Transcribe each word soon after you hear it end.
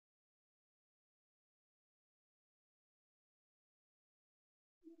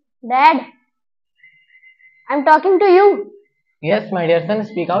Dad, I'm talking to you. Yes, my dear son,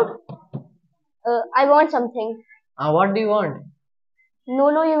 speak out. I want something. What do you want?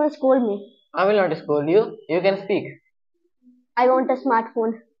 No, you will scold me. I will not scold you. You can speak. I want a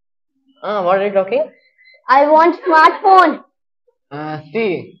smartphone. What are you talking? I want smartphone.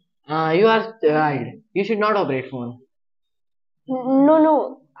 You are child. You should not operate phone.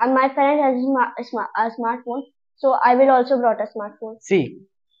 No. My friend has a smartphone, so I will also brought a smartphone. See,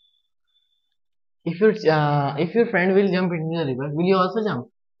 if your friend will jump into the river, will you also jump?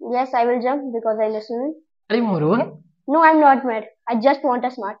 Yes, I will jump because I listen. Are you moron? No, I'm not mad. I just want a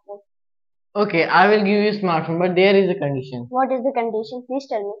smartphone. Okay, I will give you smartphone, but there is a condition. What is the condition? Please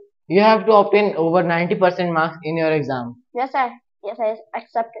tell me. You have to obtain over 90% marks in your exam. Yes, I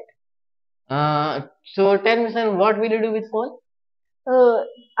accept it. So tell me, son, what will you do with phone?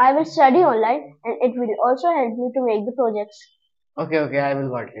 I will study online, and it will also help me to make the projects. Okay, I will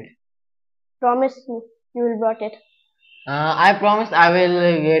got it. Promise me you will brought it. I promise I will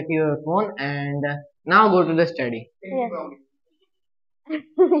get your phone and now go to the study. Yes.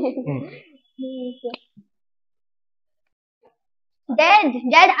 Hmm.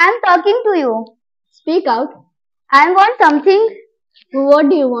 Dad, I'm talking to you. Speak out. I want something. What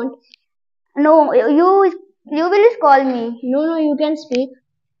do you want? No, you will call me. No, you can speak.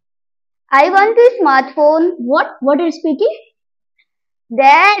 I want a smartphone. What? What are you speaking?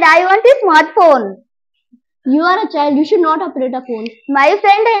 Dad, I want a smartphone. You are a child. You should not operate a phone. My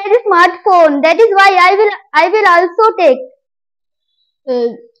friend has a smartphone. That is why I will also take.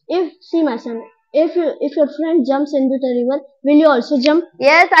 See my son, if your friend jumps into the river, will you also jump?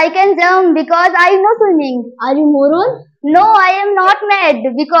 Yes, I can jump because I know swimming. Are you moron? No, I am not mad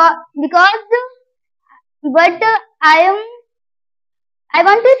but I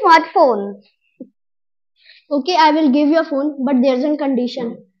want a smartphone. Okay, I will give you a phone, but there's a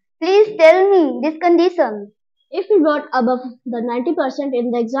condition. Please tell me this condition. If you got above the 90%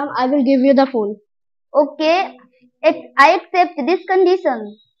 in the exam, I will give you the phone. Okay, I accept this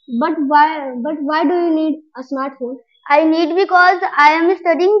condition. But why do you need a smartphone? I need because I am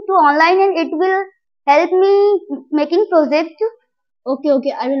studying to online and it will help me making project.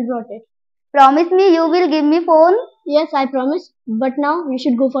 Okay, I will brought it. Promise me you will give me phone. Yes, I promise. But now you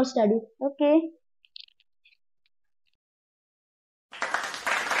should go for study. Okay.